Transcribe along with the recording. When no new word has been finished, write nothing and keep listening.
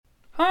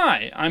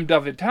Hi, I'm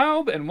David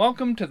Taub, and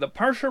welcome to the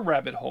Parsha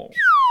Rabbit Hole,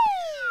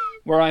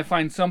 where I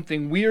find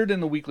something weird in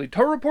the weekly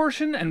Torah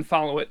portion and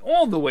follow it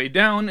all the way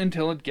down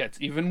until it gets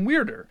even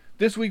weirder.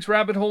 This week's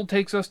rabbit hole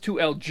takes us to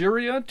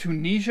Algeria,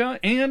 Tunisia,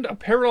 and a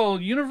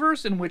parallel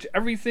universe in which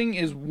everything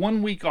is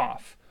 1 week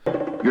off.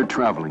 You're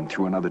traveling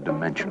through another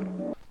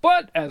dimension.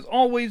 But, as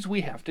always,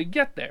 we have to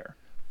get there.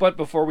 But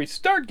before we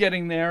start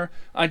getting there,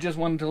 I just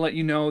wanted to let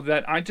you know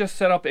that I just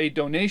set up a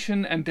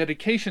donation and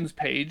dedications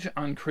page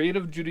on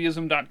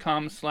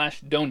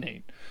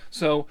creativejudaism.com/donate.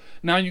 So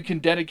now you can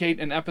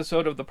dedicate an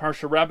episode of the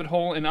Parsha Rabbit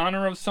Hole in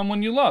honor of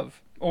someone you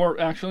love. Or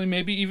actually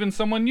maybe even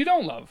someone you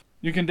don't love.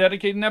 You can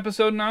dedicate an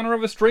episode in honor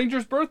of a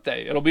stranger's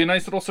birthday. It'll be a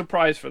nice little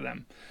surprise for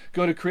them.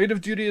 Go to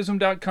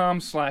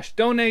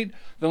creativejudaism.com/donate.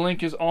 The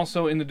link is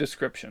also in the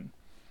description.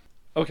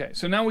 Okay,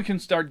 so now we can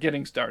start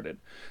getting started.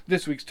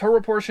 This week's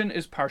Torah portion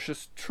is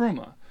Parshas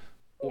Terumah,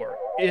 or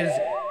is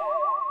it?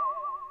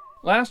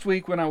 Last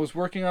week, when I was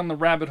working on the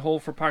rabbit hole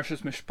for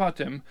Parshas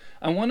Mishpatim,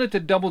 I wanted to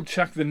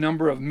double-check the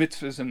number of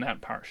mitzvahs in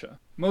that parsha.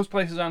 Most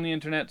places on the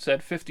internet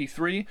said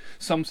 53,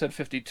 some said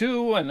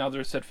 52, and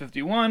others said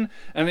 51,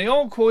 and they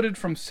all quoted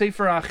from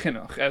Sefer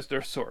HaChinuch as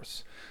their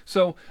source.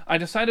 So I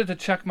decided to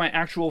check my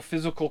actual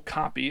physical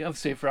copy of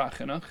Sefer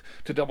HaChinuch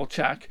to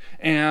double-check,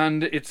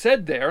 and it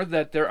said there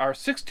that there are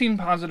 16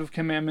 positive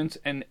commandments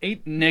and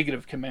 8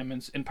 negative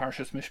commandments in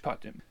Parshas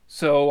Mishpatim.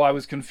 So I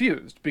was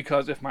confused,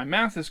 because if my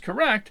math is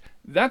correct,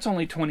 that's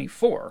only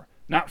 24,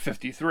 not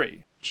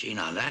 53. Gee,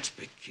 now that's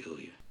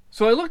peculiar.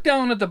 So I looked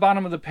down at the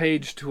bottom of the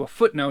page to a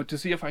footnote to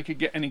see if I could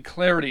get any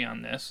clarity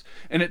on this,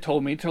 and it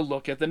told me to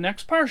look at the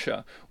next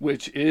parsha,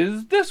 which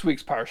is this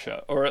week's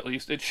parsha, or at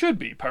least it should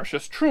be,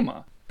 Parshas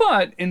Terumah.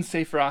 But in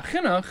Sefer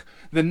HaChinuch,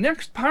 the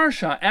next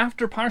parsha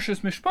after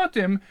Parshas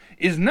Mishpatim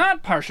is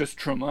not Parshas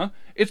Terumah,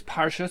 it's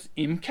Parshas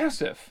Im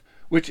Kesef,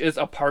 which is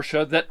a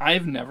parsha that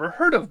I've never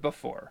heard of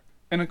before.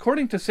 And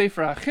according to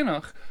Sefer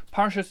HaChinuch,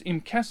 Parshas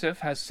Im Kesef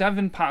has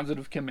 7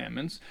 positive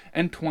commandments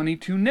and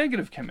 22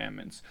 negative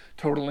commandments,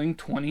 totaling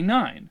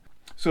 29.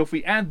 So if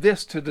we add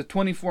this to the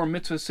 24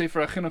 mitzvahs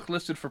Sefer HaChinuch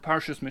listed for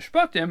Parshas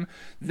Mishpatim,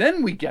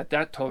 then we get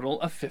that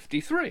total of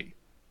 53.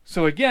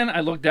 So again,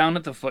 I looked down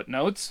at the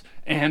footnotes,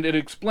 and it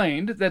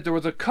explained that there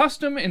was a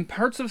custom in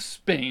parts of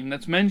Spain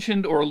that's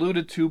mentioned or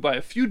alluded to by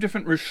a few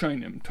different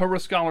Rishonim,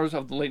 Torah scholars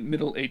of the late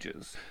Middle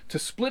Ages, to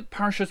split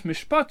Parshas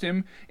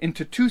Mishpatim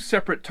into 2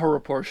 separate Torah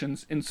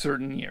portions in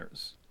certain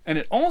years. And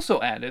it also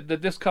added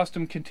that this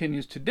custom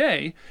continues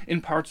today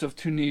in parts of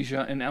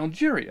Tunisia and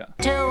Algeria.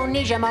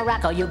 Tunisia,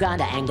 Morocco,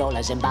 Uganda,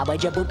 Angola, Zimbabwe,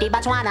 Djibouti,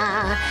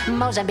 Botswana,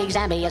 Mozambique,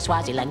 Zambia,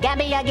 Swaziland,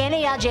 Gambia,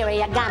 Guinea,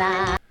 Algeria,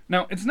 Ghana.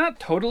 Now, it's not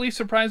totally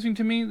surprising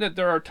to me that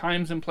there are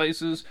times and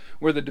places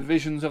where the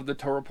divisions of the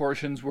Torah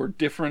portions were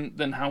different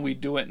than how we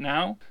do it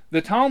now.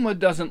 The Talmud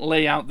doesn't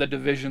lay out the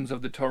divisions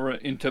of the Torah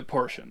into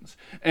portions,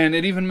 and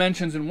it even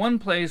mentions in one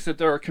place that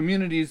there are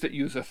communities that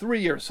use a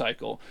 3-year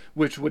cycle,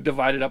 which would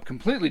divide it up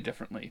completely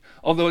differently,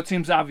 although it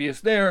seems obvious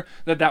there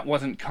that that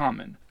wasn't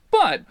common.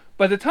 But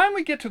by the time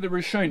we get to the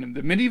Rishonim,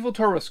 the medieval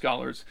Torah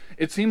scholars,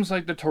 it seems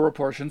like the Torah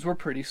portions were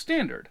pretty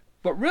standard.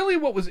 But really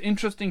what was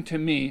interesting to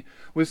me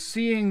was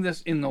seeing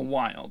this in the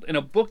wild, in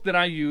a book that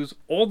I use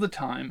all the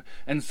time,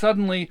 and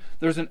suddenly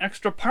there's an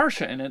extra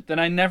parsha in it that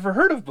I never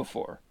heard of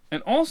before.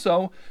 And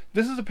also,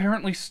 this is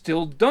apparently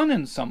still done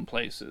in some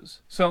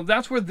places. So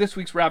that's where this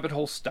week's rabbit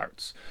hole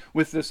starts,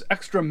 with this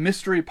extra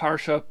mystery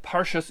parsha,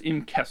 Parshas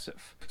Im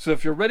Kesef. So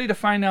if you're ready to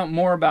find out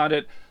more about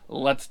it,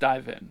 let's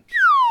dive in.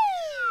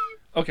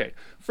 Okay,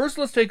 first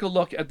let's take a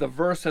look at the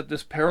verse that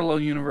this parallel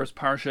universe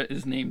parsha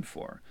is named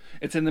for.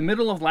 It's in the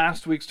middle of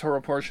last week's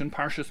Torah portion,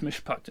 Parshas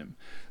Mishpatim.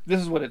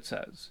 This is what it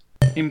says.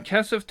 Im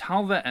kesef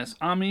talva es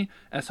ami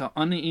es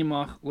ha'ani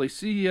imach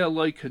leisiyeh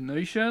loy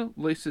kenoishe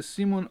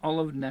leisesimun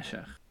olav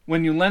neshech.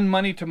 When you lend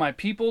money to my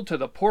people, to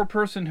the poor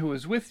person who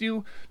is with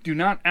you, do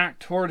not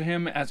act toward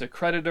him as a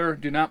creditor,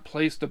 do not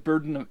place the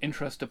burden of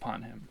interest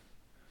upon him.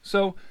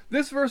 So,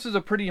 this verse is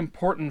a pretty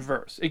important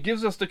verse. It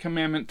gives us the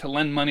commandment to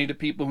lend money to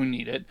people who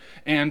need it,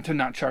 and to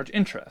not charge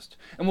interest.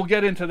 And we'll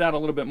get into that a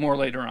little bit more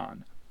later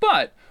on.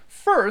 But,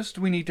 first,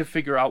 we need to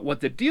figure out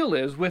what the deal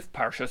is with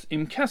Parshas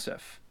Im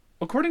Kesef.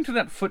 According to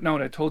that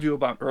footnote I told you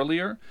about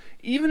earlier,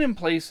 even in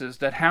places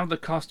that have the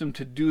custom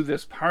to do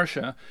this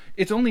parsha,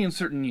 it's only in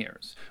certain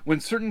years, when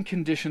certain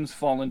conditions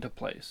fall into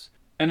place.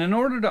 And in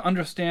order to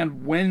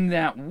understand when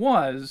that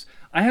was,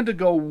 I had to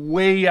go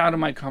way out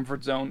of my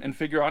comfort zone and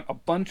figure out a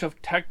bunch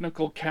of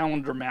technical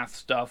calendar math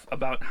stuff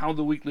about how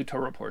the weekly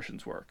Torah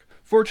portions work.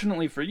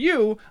 Fortunately for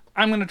you,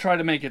 I'm going to try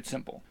to make it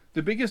simple.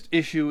 The biggest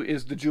issue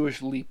is the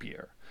Jewish leap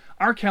year.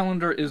 Our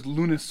calendar is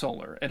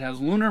lunisolar. It has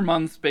lunar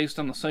months based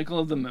on the cycle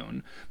of the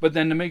moon, but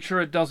then to make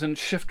sure it doesn't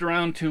shift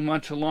around too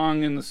much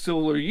along in the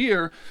solar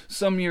year,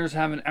 some years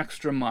have an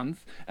extra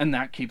month, and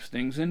that keeps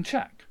things in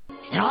check.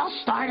 It all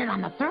started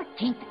on the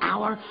 13th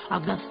hour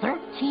of the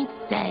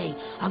 13th day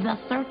of the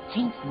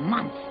 13th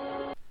month.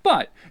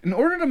 But in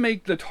order to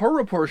make the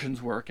Torah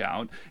portions work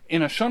out,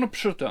 in a Shana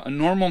Pshuta, a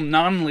normal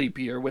non-leap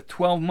year with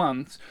 12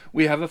 months,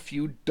 we have a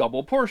few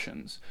double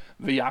portions.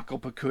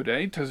 V'yakol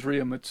Pekude,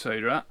 Tazria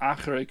Mitzayra,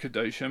 Achrei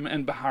Kedoshim,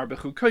 and Behar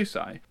Bechu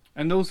Koisai.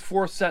 And those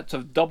 4 sets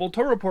of double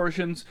Torah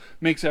portions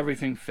makes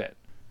everything fit.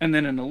 And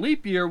then in a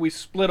leap year, we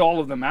split all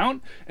of them out,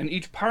 and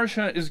each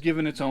Parsha is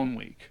given its own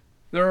week.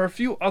 There are a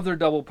few other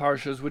double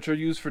parshas which are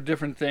used for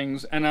different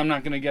things, and I'm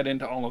not going to get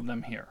into all of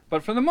them here.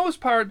 But for the most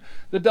part,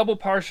 the double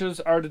parshas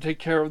are to take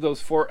care of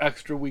those 4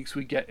 extra weeks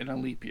we get in a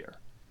leap year.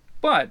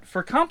 But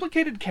for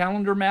complicated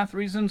calendar math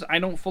reasons I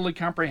don't fully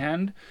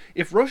comprehend,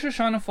 if Rosh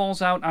Hashanah falls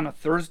out on a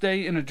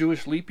Thursday in a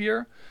Jewish leap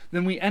year,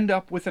 then we end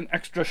up with an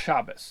extra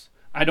Shabbos.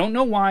 I don't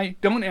know why,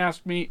 don't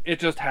ask me,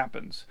 it just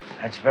happens.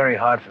 That's very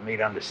hard for me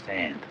to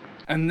understand.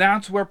 And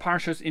that's where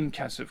Parshas Im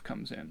Kesef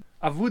comes in.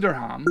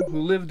 Avudarham, who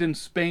lived in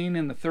Spain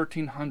in the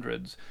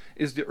 1300s,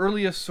 is the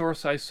earliest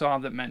source I saw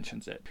that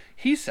mentions it.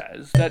 He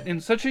says that in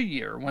such a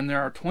year, when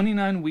there are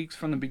 29 weeks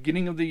from the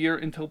beginning of the year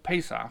until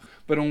Pesach,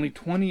 but only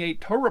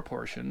 28 Torah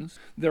portions,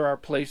 there are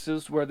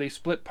places where they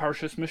split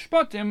Parshas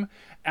Mishpatim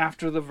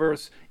after the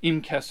verse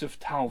Im Kesef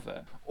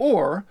Talve.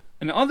 Or,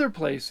 in other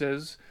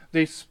places,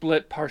 they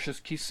split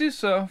Parshas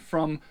Kisisa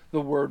from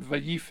the word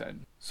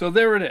Vayifen. So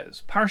there it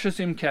is, Parshas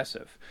Im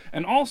Kesef,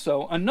 and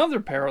also another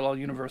parallel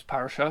universe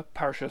parsha,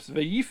 Parshas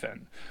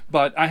Vayifen,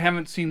 but I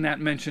haven't seen that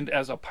mentioned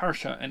as a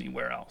parsha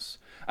anywhere else.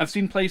 I've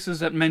seen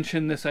places that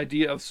mention this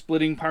idea of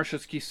splitting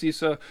Parshas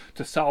Kisisa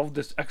to solve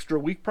this extra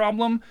week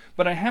problem,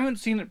 but I haven't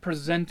seen it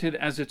presented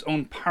as its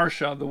own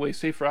parsha the way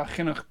Sefer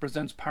HaChinuch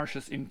presents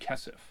Parshas Im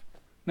Kesef.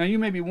 Now you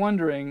may be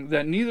wondering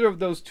that neither of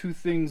those 2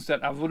 things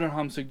that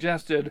Avudarham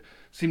suggested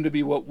seem to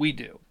be what we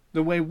do.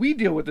 The way we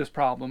deal with this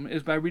problem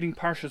is by reading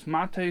Parshas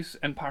Matos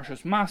and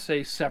Parshas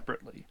Maseh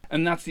separately,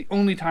 and that's the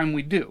only time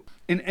we do.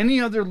 In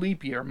any other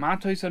leap year,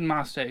 Matos and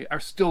Maseh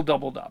are still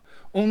doubled up.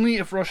 Only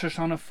if Rosh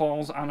Hashanah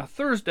falls on a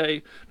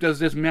Thursday does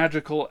this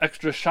magical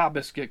extra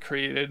Shabbos get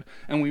created,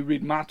 and we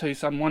read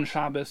Matos on one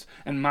Shabbos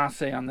and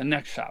Maseh on the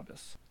next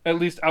Shabbos. At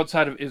least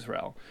outside of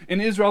Israel. In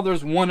Israel,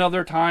 there's one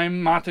other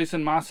time Matos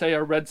and Maseh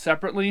are read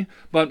separately,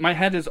 but my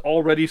head is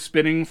already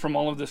spinning from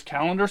all of this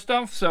calendar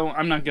stuff, so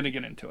I'm not going to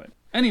get into it.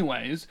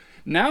 Anyways,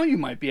 now you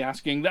might be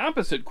asking the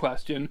opposite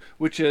question,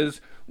 which is,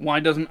 why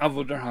doesn't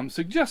Avudarham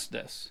suggest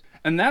this?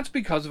 And that's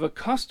because of a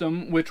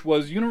custom which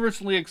was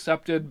universally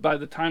accepted by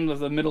the time of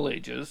the Middle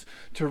Ages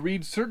to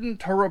read certain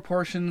Torah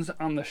portions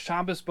on the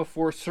Shabbos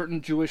before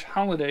certain Jewish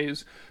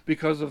holidays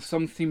because of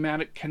some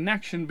thematic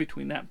connection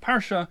between that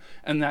Parsha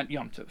and that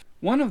Yom Tov.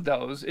 One of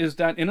those is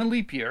that in a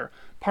leap year,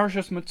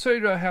 Parshas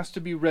Metzora has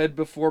to be read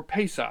before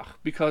Pesach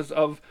because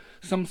of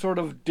some sort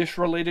of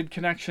dish-related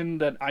connection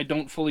that I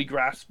don't fully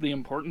grasp the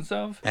importance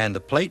of. And the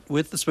plate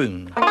with the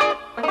spoon.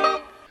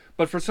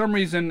 But for some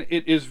reason,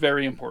 it is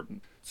very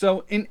important.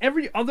 So in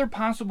every other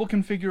possible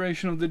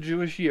configuration of the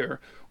Jewish year,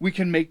 we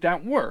can make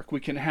that work. We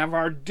can have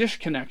our dish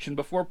connection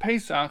before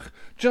Pesach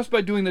just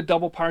by doing the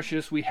double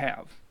parshas we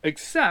have.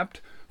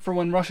 Except for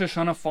when Rosh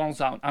Hashanah falls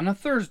out on a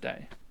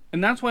Thursday.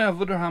 And that's why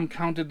Avudarham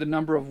counted the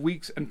number of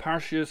weeks and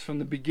parshas from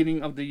the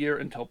beginning of the year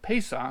until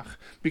Pesach,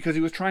 because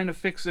he was trying to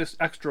fix this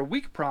extra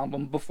week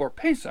problem before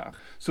Pesach,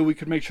 so we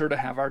could make sure to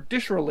have our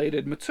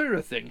dish-related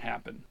Metzora thing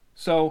happen.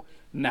 So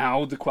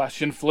now the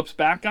question flips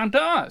back onto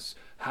us.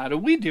 How do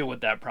we deal with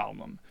that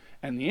problem?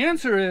 And the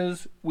answer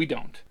is, we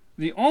don't.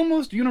 The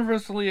almost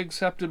universally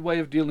accepted way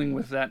of dealing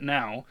with that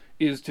now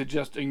is to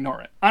just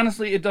ignore it.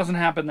 Honestly, it doesn't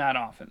happen that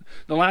often.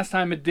 The last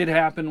time it did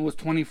happen was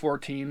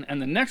 2014,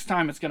 and the next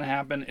time it's going to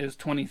happen is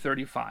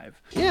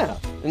 2035. Yeah,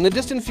 in the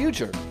distant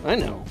future. I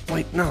know.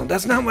 Wait, no,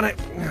 that's not what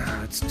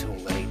it's too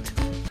late.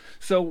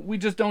 So we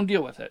just don't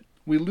deal with it.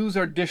 We lose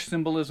our dish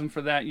symbolism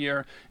for that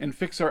year and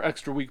fix our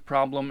extra week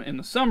problem in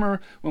the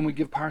summer when we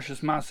give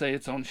Parshas Maseh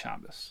its own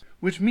Shabbos.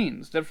 Which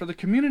means that for the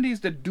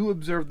communities that do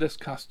observe this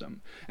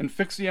custom and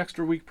fix the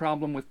extra week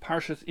problem with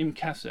Parshas Im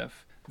Kesef,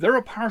 they're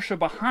a parsha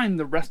behind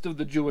the rest of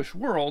the Jewish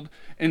world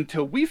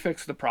until we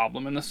fix the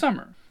problem in the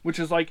summer, which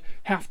is like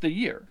half the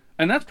year.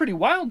 And that's pretty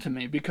wild to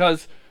me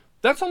because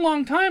that's a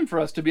long time for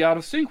us to be out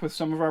of sync with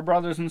some of our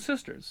brothers and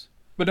sisters.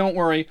 But don't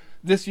worry,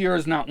 this year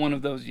is not one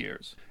of those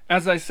years.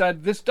 As I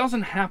said, this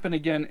doesn't happen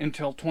again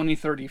until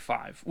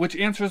 2035, which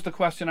answers the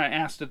question I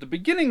asked at the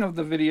beginning of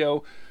the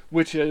video,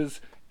 which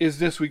is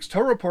this week's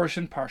Torah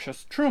portion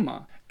Parshas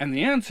Terumah? And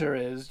the answer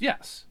is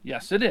yes.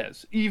 Yes, it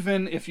is,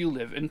 even if you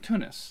live in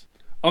Tunis.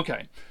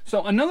 Okay,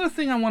 so another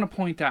thing I want to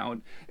point out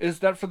is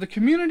that for the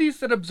communities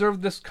that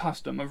observe this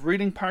custom of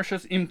reading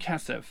Parshas Im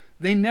Kesef,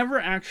 they never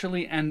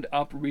actually end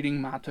up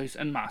reading Matos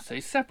and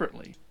Maseh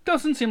separately.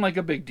 Doesn't seem like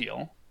a big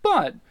deal,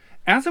 but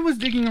as I was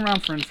digging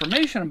around for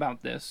information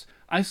about this,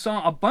 I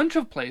saw a bunch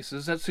of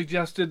places that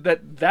suggested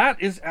that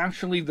that is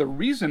actually the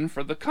reason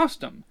for the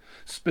custom,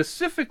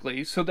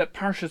 specifically so that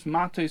Parshas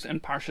Matos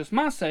and Parshas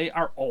Maseh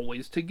are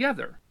always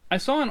together. I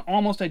saw an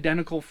almost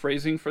identical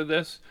phrasing for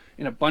this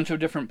in a bunch of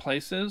different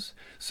places,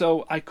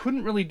 so I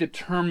couldn't really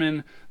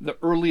determine the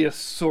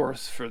earliest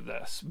source for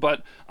this,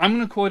 but I'm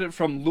going to quote it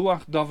from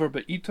Luach Davar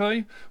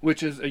Be'itoy,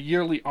 which is a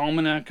yearly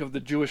almanac of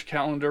the Jewish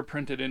calendar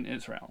printed in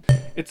Israel.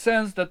 It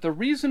says that the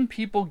reason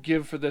people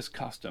give for this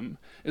custom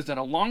is that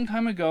a long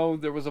time ago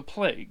there was a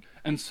plague,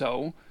 and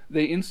so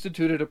they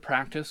instituted a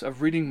practice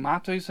of reading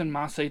Matos and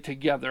Maseh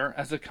together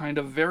as a kind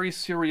of very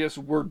serious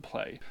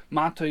wordplay.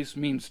 Matos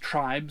means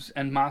tribes,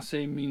 and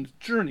Maseh means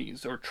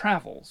journeys or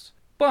travels.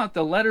 But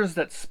the letters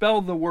that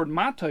spell the word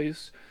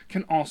Matos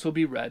can also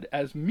be read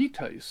as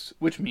Mitos,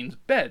 which means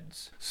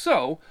beds.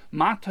 So,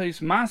 Matos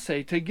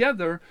Maseh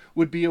together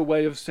would be a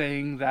way of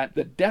saying that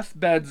the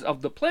deathbeds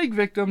of the plague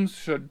victims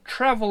should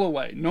travel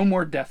away, no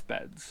more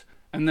deathbeds.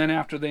 And then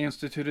after they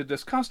instituted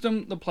this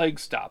custom, the plague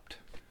stopped.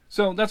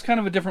 So that's kind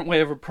of a different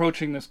way of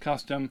approaching this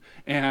custom,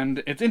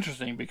 and it's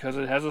interesting because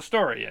it has a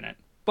story in it.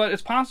 But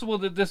it's possible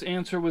that this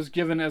answer was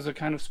given as a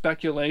kind of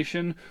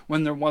speculation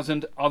when there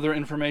wasn't other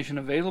information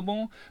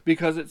available,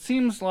 because it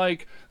seems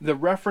like the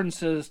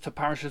references to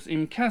Parshas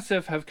Im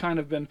Kesef have kind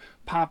of been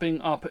popping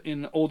up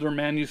in older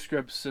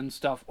manuscripts and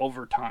stuff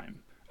over time.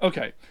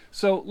 Okay,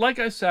 so like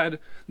I said,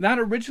 that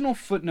original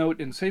footnote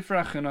in Sefer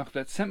HaChinuch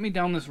that sent me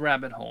down this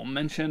rabbit hole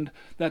mentioned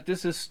that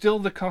this is still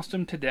the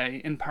custom today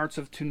in parts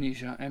of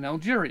Tunisia and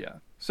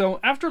Algeria.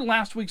 So after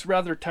last week's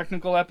rather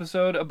technical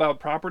episode about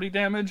property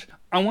damage,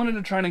 I wanted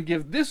to try to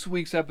give this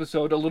week's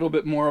episode a little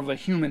bit more of a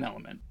human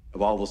element.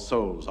 Of all the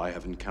souls I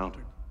have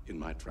encountered in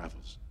my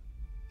travels,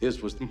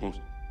 his was the most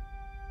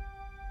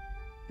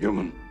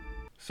human.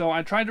 So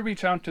I tried to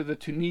reach out to the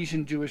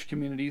Tunisian Jewish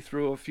community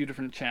through a few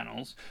different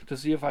channels to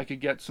see if I could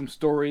get some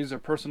stories or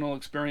personal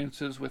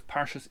experiences with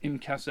Parshas Im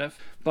Kesef,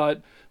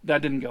 but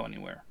that didn't go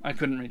anywhere. I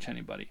couldn't reach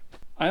anybody.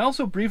 I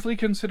also briefly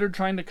considered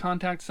trying to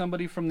contact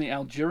somebody from the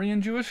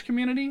Algerian Jewish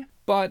community,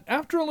 but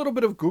after a little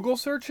bit of Google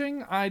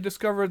searching, I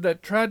discovered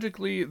that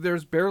tragically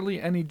there's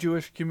barely any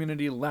Jewish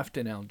community left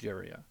in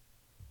Algeria.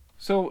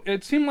 So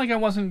it seemed like I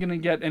wasn't going to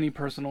get any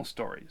personal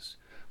stories.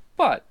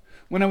 But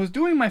when I was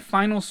doing my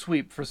final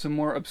sweep for some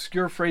more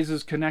obscure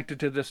phrases connected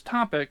to this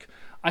topic,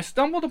 I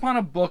stumbled upon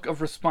a book of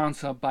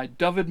responsa by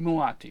David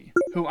Muati,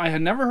 who I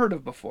had never heard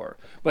of before,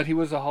 but he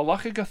was a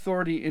halachic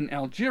authority in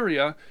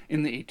Algeria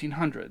in the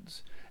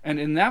 1800s. And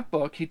in that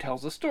book, he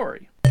tells a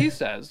story. He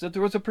says that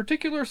there was a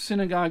particular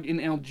synagogue in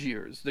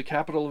Algiers, the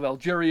capital of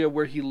Algeria,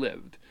 where he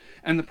lived,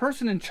 and the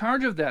person in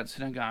charge of that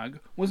synagogue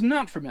was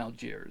not from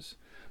Algiers.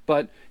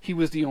 But he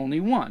was the only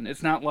one.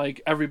 It's not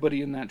like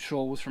everybody in that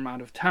shul was from out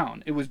of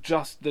town. It was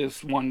just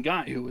this one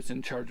guy who was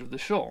in charge of the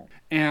shul.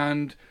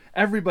 And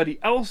everybody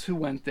else who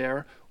went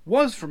there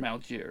was from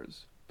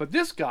Algiers. But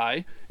this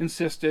guy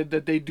insisted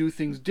that they do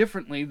things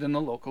differently than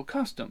the local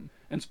custom.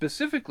 And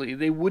specifically,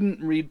 they wouldn't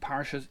read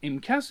Parshas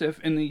Im Kesef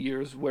in the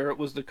years where it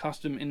was the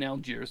custom in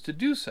Algiers to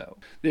do so.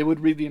 They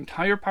would read the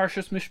entire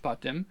Parshas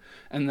Mishpatim,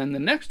 and then the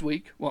next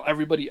week, while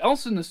everybody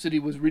else in the city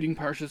was reading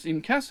Parshas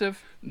Im Kesef,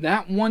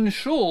 that one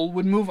shul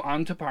would move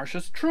on to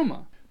Parshas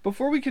Terumah.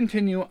 Before we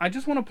continue, I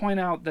just want to point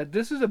out that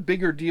this is a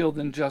bigger deal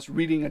than just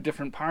reading a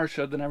different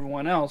parsha than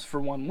everyone else for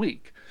 1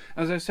 week.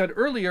 As I said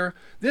earlier,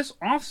 this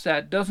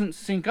offset doesn't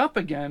sync up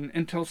again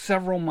until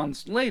several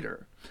months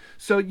later.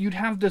 So you'd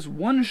have this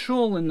one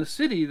shul in the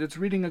city that's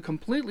reading a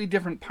completely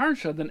different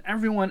parsha than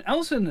everyone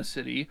else in the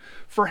city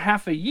for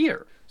half a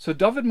year. So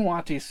David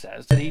Muati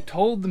says that he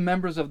told the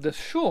members of this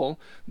shul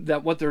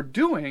that what they're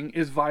doing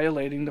is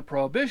violating the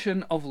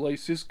prohibition of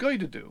loisis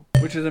goidedu,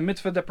 which is a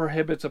mitzvah that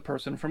prohibits a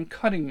person from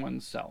cutting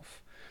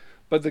oneself.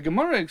 But the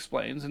Gemara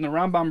explains, and the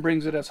Rambam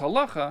brings it as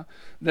halacha,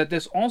 that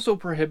this also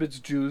prohibits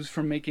Jews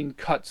from making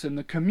cuts in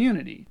the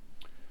community,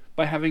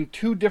 by having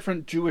two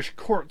different Jewish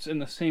courts in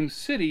the same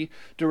city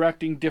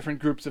directing different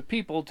groups of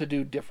people to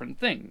do different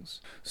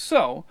things.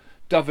 So,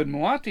 David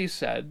Muati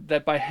said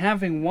that by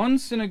having one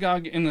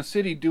synagogue in the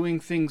city doing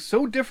things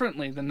so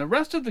differently than the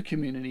rest of the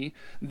community,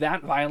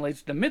 that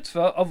violates the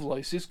mitzvah of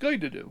loisis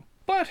goidedu.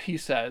 But, he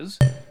says,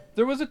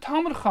 there was a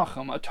Talmud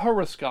Chacham, a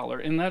Torah scholar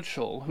in that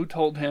shul, who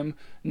told him,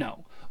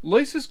 no,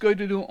 loisis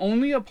goidedu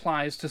only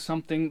applies to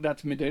something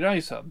that's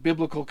midiraisa,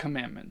 biblical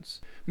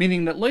commandments.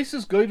 Meaning that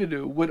loisis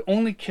goidedu would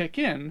only kick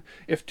in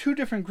if two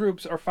different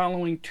groups are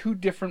following two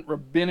different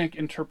rabbinic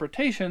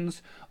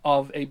interpretations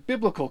of a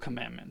biblical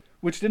commandment,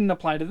 which didn't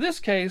apply to this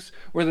case,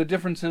 where the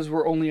differences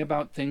were only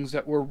about things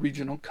that were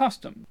regional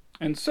custom.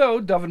 And so,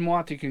 David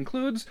Muati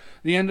concludes,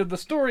 the end of the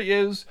story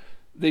is,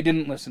 they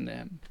didn't listen to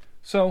him.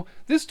 So,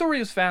 this story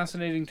is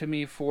fascinating to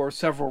me for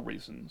several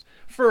reasons.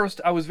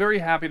 First, I was very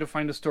happy to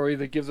find a story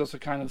that gives us a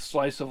kind of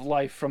slice of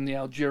life from the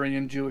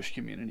Algerian Jewish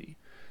community.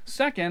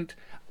 Second,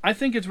 I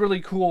think it's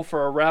really cool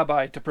for a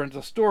rabbi to print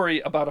a story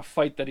about a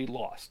fight that he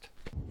lost.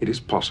 It is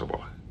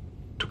possible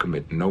to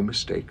commit no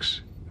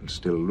mistakes and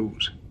still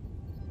lose.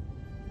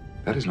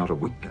 That is not a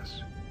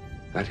weakness.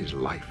 That is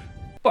life.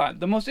 But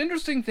the most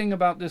interesting thing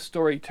about this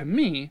story to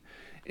me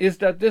is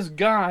that this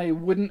guy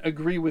wouldn't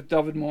agree with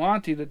David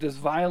Moati that this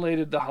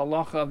violated the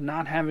halacha of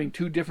not having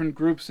two different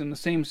groups in the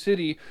same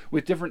city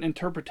with different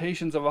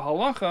interpretations of a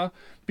halacha,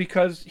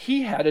 because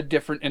he had a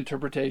different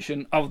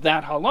interpretation of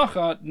that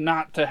halacha,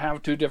 not to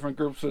have two different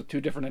groups with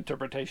two different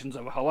interpretations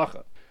of a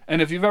halacha.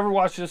 And if you've ever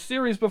watched this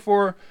series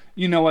before,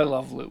 you know I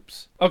love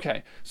loops.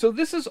 Okay, so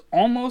this is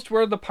almost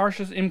where the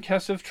Parshas Im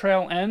Kesef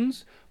trail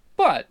ends,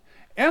 but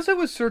as I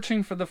was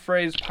searching for the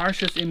phrase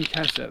Parshas Im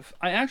Kesef,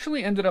 I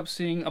actually ended up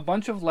seeing a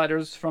bunch of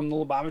letters from the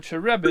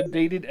Lubavitcher Rebbe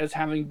dated as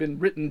having been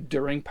written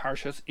during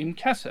Parshas Im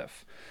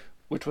Kesef,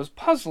 which was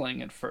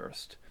puzzling at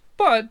first.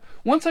 But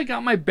once I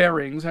got my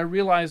bearings, I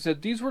realized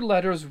that these were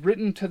letters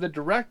written to the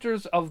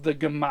directors of the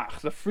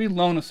Gemach, the Free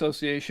Loan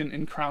Association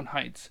in Crown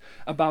Heights,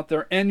 about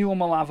their annual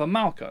Malava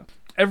Malka.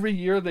 Every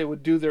year they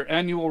would do their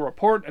annual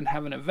report and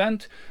have an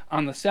event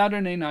on the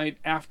Saturday night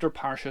after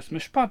Parshas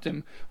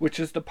Mishpatim, which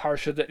is the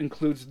parsha that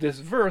includes this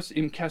verse,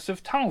 Im Kesef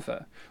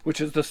Talve,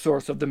 which is the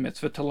source of the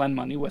mitzvah to lend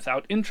money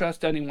without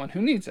interest to anyone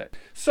who needs it.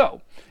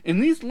 So, in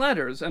these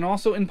letters, and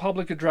also in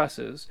public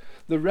addresses,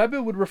 the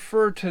Rebbe would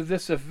refer to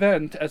this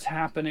event as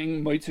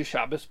happening Motzei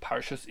Shabbos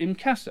Parshas Im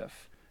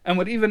Kesef, and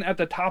would even at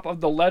the top of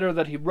the letter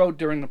that he wrote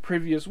during the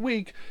previous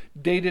week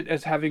date it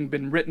as having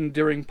been written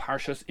during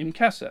Parshas Im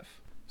Kesef.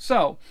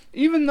 So,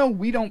 even though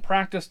we don't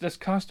practice this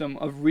custom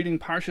of reading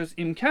Parshas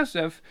Im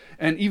Kesef,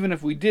 and even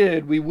if we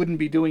did, we wouldn't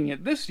be doing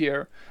it this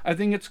year, I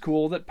think it's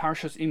cool that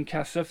Parshas Im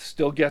Kesef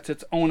still gets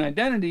its own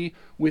identity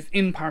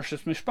within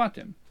Parshas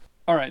Mishpatim.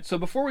 Alright, so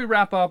before we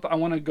wrap up, I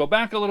want to go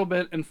back a little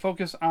bit and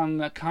focus on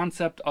the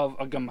concept of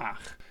a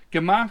gemach.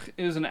 Gemach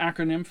is an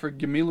acronym for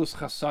Gemilus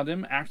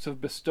Chasadim, acts of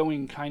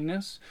bestowing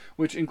kindness,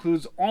 which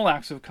includes all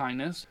acts of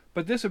kindness,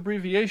 but this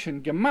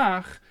abbreviation,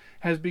 Gemach,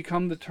 has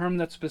become the term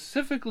that's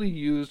specifically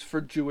used for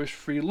Jewish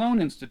free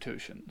loan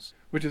institutions,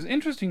 which is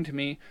interesting to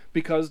me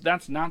because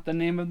that's not the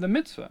name of the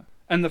mitzvah.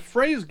 And the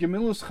phrase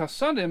Gemilus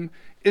Chasadim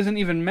isn't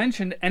even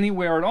mentioned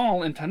anywhere at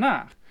all in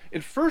Tanakh.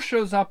 It first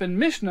shows up in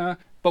Mishnah,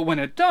 but when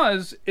it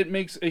does, it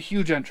makes a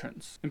huge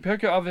entrance. In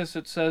Pirkei Avos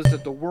it says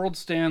that the world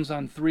stands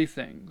on three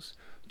things: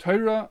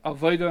 Torah,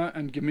 Avodah,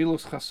 and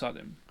Gemilus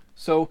Chasadim.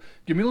 So,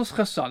 Gemilus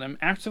Chasadim,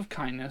 acts of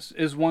kindness,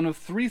 is one of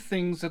three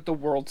things that the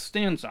world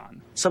stands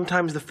on.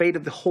 Sometimes the fate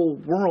of the whole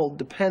world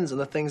depends on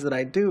the things that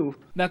I do.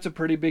 That's a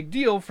pretty big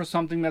deal for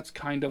something that's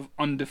kind of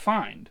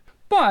undefined.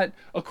 But,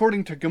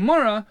 according to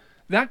Gemara,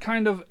 that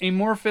kind of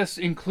amorphous,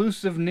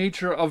 inclusive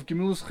nature of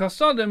Gemilus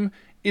Chasadim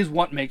is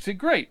what makes it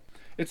great.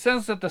 It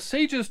says that the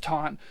sages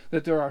taught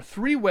that there are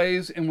three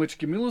ways in which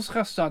Gemilus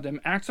Chasadim,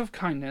 acts of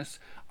kindness,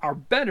 are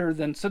better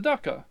than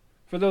tzedakah.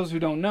 For those who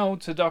don't know,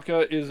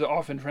 tzedakah is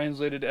often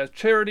translated as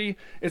charity.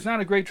 It's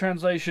not a great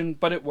translation,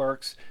 but it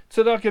works.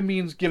 Tzedakah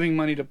means giving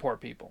money to poor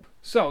people.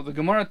 So, the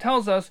Gemara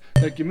tells us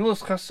that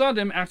Gemilus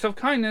Chasadim, acts of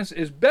kindness,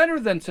 is better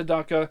than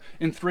tzedakah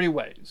in three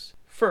ways.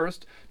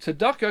 First,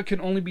 tzedakah can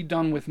only be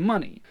done with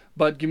money,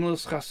 but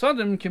Gemilus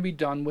Chasadim can be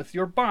done with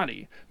your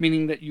body,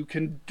 meaning that you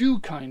can do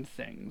kind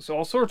things,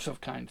 all sorts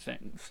of kind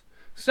things.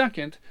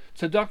 Second,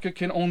 tzedakah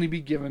can only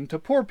be given to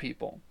poor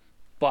people,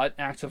 but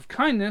acts of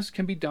kindness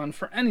can be done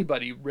for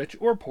anybody, rich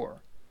or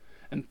poor.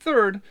 And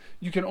third,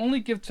 you can only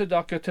give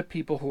tzedakah to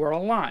people who are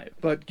alive,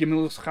 but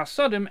Gemilus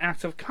Chasadim,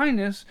 acts of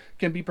kindness,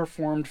 can be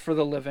performed for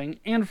the living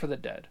and for the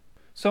dead.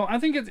 So I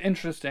think it's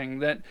interesting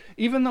that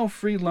even though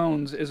free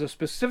loans is a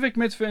specific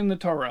mitzvah in the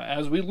Torah,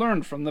 as we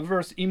learned from the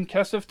verse Im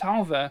Kesef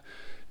Talve,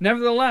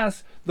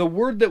 nevertheless, the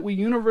word that we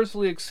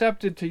universally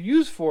accepted to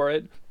use for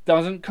it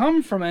doesn't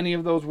come from any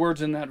of those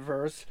words in that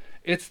verse.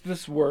 It's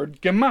this word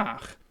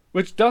gemach,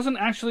 which doesn't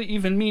actually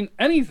even mean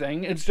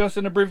anything. It's just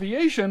an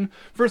abbreviation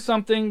for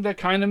something that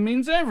kind of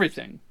means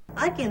everything.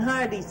 I can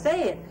hardly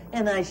say it,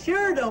 and I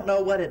sure don't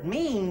know what it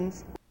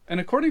means. And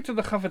according to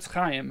the Chafetz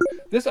Chaim,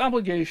 this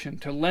obligation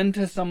to lend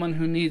to someone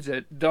who needs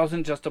it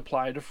doesn't just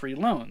apply to free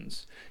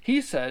loans. He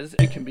says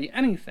it can be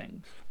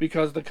anything,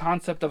 because the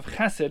concept of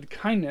chesed,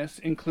 kindness,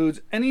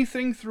 includes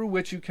anything through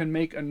which you can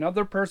make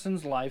another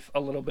person's life a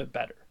little bit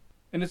better.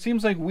 And it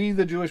seems like we,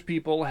 the Jewish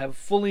people, have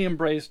fully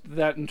embraced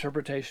that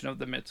interpretation of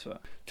the mitzvah.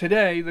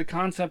 Today, the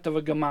concept of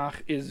a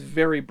gemach is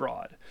very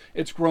broad.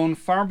 It's grown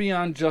far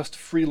beyond just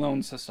free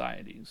loan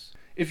societies.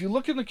 If you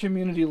look at the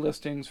community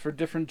listings for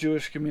different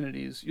Jewish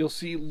communities, you'll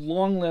see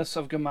long lists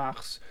of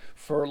gemachs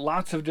for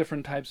lots of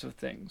different types of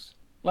things.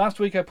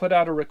 Last week I put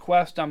out a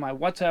request on my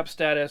WhatsApp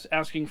status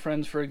asking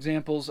friends for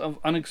examples of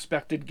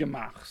unexpected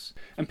gemachs,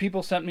 and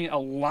people sent me a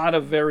lot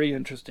of very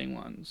interesting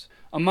ones.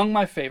 Among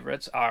my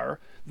favorites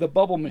are the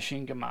bubble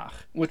machine gemach,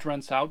 which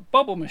rents out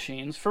bubble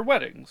machines for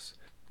weddings.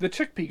 The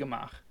chickpea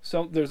gemach,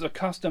 so there's a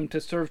custom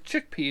to serve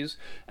chickpeas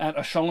at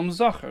a Shalom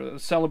Zacher, a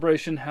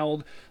celebration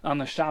held on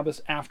the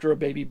Shabbos after a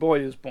baby boy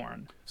is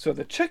born. So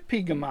the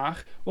chickpea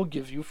gemach will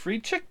give you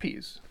free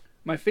chickpeas.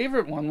 My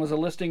favorite one was a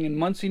listing in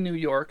Monsey, New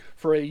York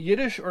for a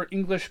Yiddish or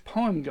English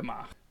poem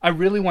gemach. I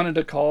really wanted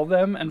to call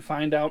them and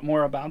find out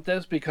more about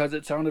this because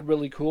it sounded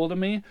really cool to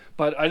me,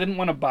 but I didn't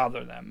want to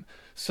bother them.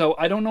 So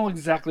I don't know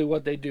exactly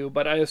what they do,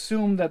 but I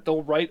assume that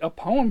they'll write a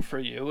poem for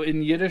you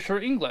in Yiddish or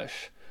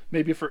English.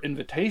 Maybe for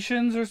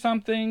invitations or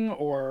something,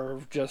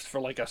 or just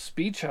for like a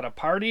speech at a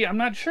party, I'm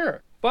not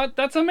sure. But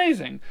that's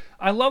amazing.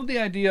 I love the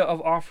idea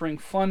of offering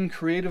fun,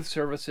 creative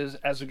services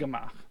as a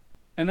gemach.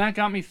 And that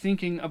got me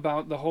thinking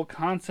about the whole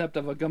concept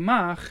of a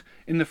gemach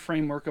in the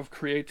framework of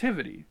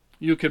creativity.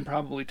 You can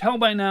probably tell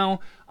by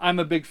now, I'm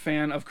a big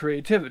fan of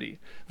creativity.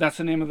 That's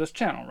the name of this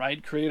channel,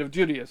 right? Creative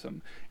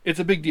Judaism. It's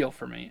a big deal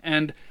for me.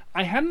 And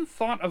I hadn't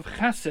thought of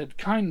chesed,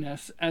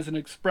 kindness, as an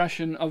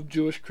expression of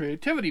Jewish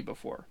creativity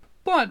before.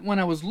 But when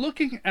I was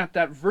looking at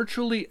that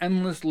virtually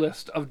endless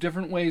list of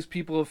different ways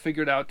people have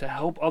figured out to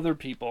help other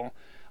people,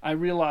 I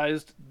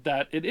realized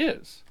that it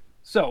is.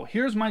 So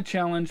here's my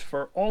challenge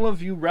for all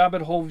of you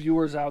rabbit hole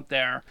viewers out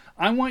there.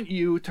 I want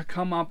you to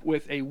come up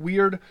with a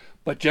weird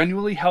but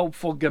genuinely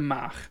helpful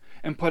gemach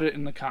and put it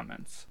in the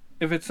comments.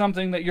 If it's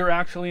something that you're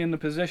actually in the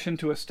position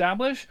to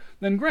establish,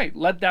 then great,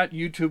 let that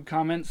YouTube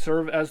comment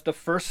serve as the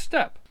first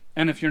step.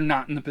 And if you're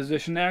not in the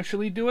position to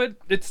actually do it,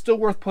 it's still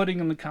worth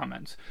putting in the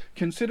comments.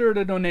 Consider it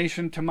a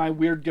donation to my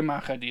weird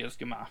gemach ideas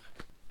gemach.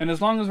 And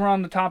as long as we're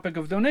on the topic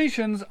of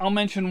donations, I'll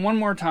mention one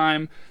more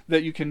time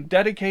that you can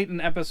dedicate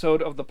an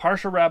episode of the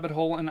Parsha Rabbit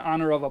Hole in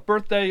honor of a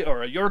birthday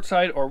or a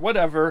yortzeit or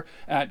whatever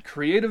at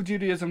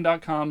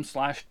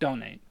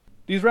creativejudaism.com/donate.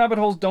 These rabbit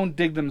holes don't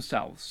dig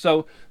themselves,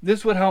 so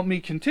this would help me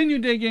continue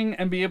digging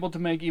and be able to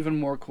make even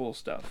more cool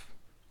stuff.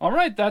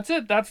 Alright, that's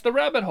it. That's the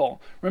rabbit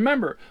hole.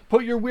 Remember,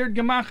 put your weird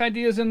gemach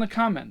ideas in the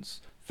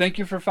comments. Thank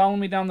you for following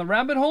me down the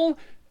rabbit hole,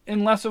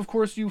 unless, of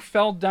course, you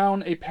fell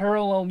down a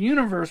parallel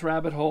universe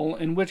rabbit hole,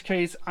 in which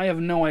case I have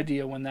no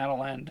idea when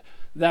that'll end.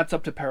 That's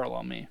up to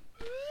Parallel Me.